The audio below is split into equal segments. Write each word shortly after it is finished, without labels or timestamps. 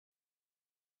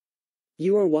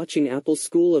You are watching Apple's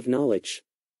School of Knowledge.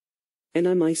 And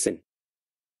I'm Ison.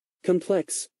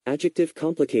 Complex, adjective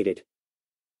complicated.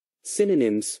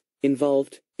 Synonyms,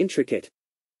 involved, intricate.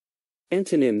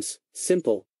 Antonyms,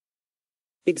 simple.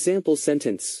 Example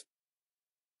sentence.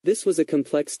 This was a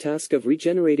complex task of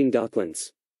regenerating docklands.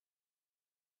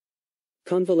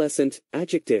 Convalescent,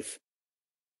 adjective.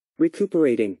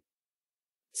 Recuperating.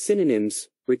 Synonyms,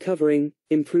 recovering,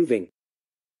 improving.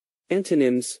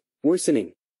 Antonyms,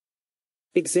 worsening.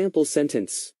 Example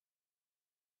sentence.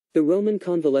 The Roman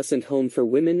convalescent home for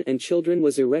women and children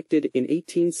was erected in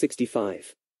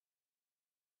 1865.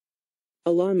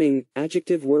 Alarming,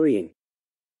 adjective worrying.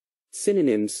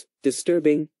 Synonyms,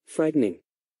 disturbing, frightening.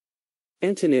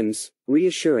 Antonyms,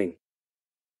 reassuring.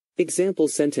 Example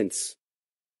sentence.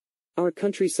 Our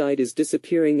countryside is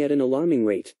disappearing at an alarming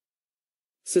rate.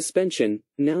 Suspension,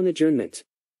 noun adjournment.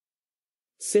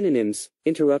 Synonyms,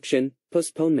 interruption,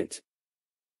 postponement.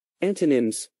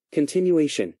 Antonyms,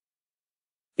 continuation.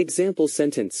 Example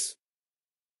sentence.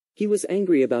 He was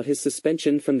angry about his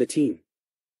suspension from the team.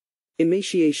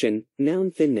 Emaciation,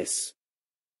 noun thinness.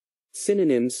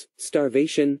 Synonyms,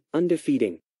 starvation,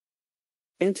 underfeeding.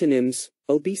 Antonyms,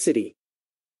 obesity.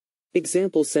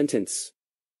 Example sentence.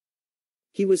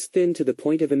 He was thin to the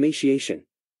point of emaciation.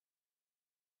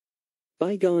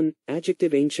 Bygone,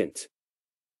 adjective ancient.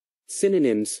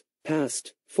 Synonyms,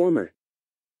 past, former.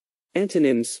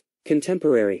 Antonyms,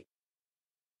 contemporary.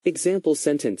 Example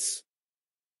sentence.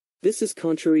 This is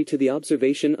contrary to the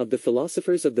observation of the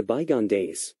philosophers of the bygone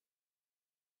days.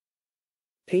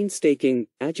 Painstaking,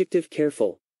 adjective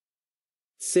careful.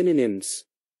 Synonyms.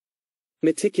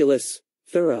 Meticulous,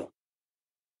 thorough.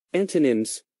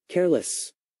 Antonyms,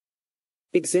 careless.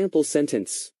 Example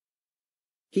sentence.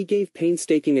 He gave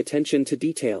painstaking attention to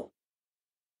detail.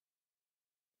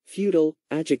 Futile,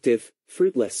 adjective,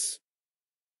 fruitless.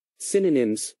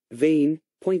 Synonyms, vain,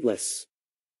 pointless.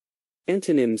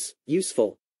 Antonyms,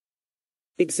 useful.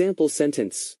 Example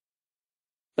sentence.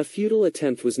 A futile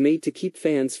attempt was made to keep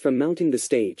fans from mounting the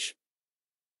stage.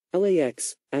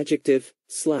 Lax, adjective,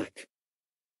 slack.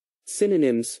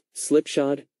 Synonyms,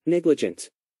 slipshod,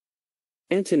 negligent.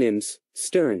 Antonyms,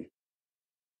 stern.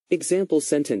 Example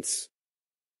sentence.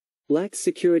 Lacks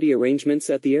security arrangements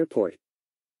at the airport.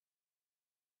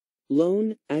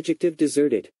 Lone, adjective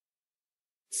deserted.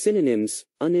 Synonyms,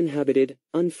 uninhabited,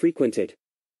 unfrequented.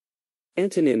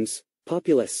 Antonyms,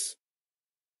 populous.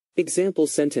 Example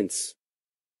sentence.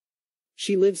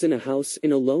 She lives in a house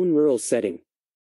in a lone rural setting.